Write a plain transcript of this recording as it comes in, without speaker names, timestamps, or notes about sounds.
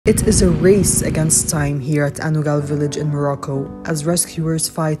It is a race against time here at Anougal village in Morocco as rescuers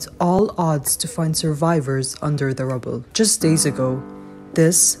fight all odds to find survivors under the rubble. Just days ago,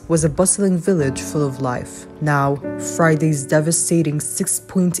 this was a bustling village full of life. Now, Friday's devastating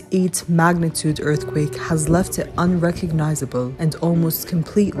 6.8 magnitude earthquake has left it unrecognizable and almost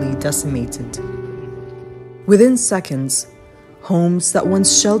completely decimated. Within seconds, homes that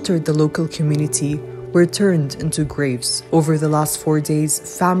once sheltered the local community were turned into graves. Over the last 4 days,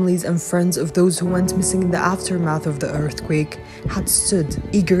 families and friends of those who went missing in the aftermath of the earthquake had stood,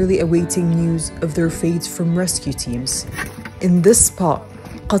 eagerly awaiting news of their fate from rescue teams. In this spot,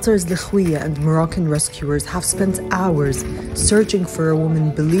 Qatari Lekhwiya and Moroccan rescuers have spent hours searching for a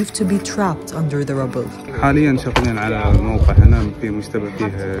woman believed to be trapped under the rubble. حاليا شغالين على موقع هنا في مشتبه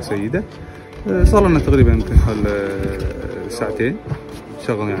فيه سيدة. صار لنا تقريبا يمكن حول ساعتين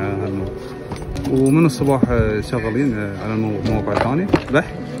شغالين على هالموقع. ومن الصباح شغالين على الموقع الثاني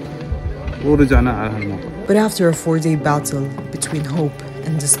بحث ورجعنا على هالموقع. But after a 4-day battle between hope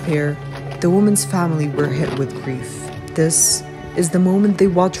and despair, the woman's family were hit with grief. This is the moment they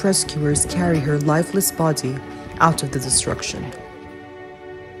watch rescuers carry her lifeless body out of the destruction.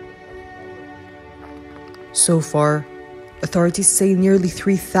 So far, authorities say nearly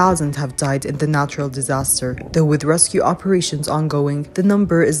 3,000 have died in the natural disaster, though with rescue operations ongoing, the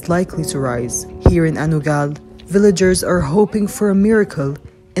number is likely to rise. Here in Anougal, villagers are hoping for a miracle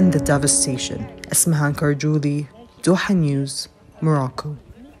in the devastation. Asmahan Karjouli, Doha News, Morocco.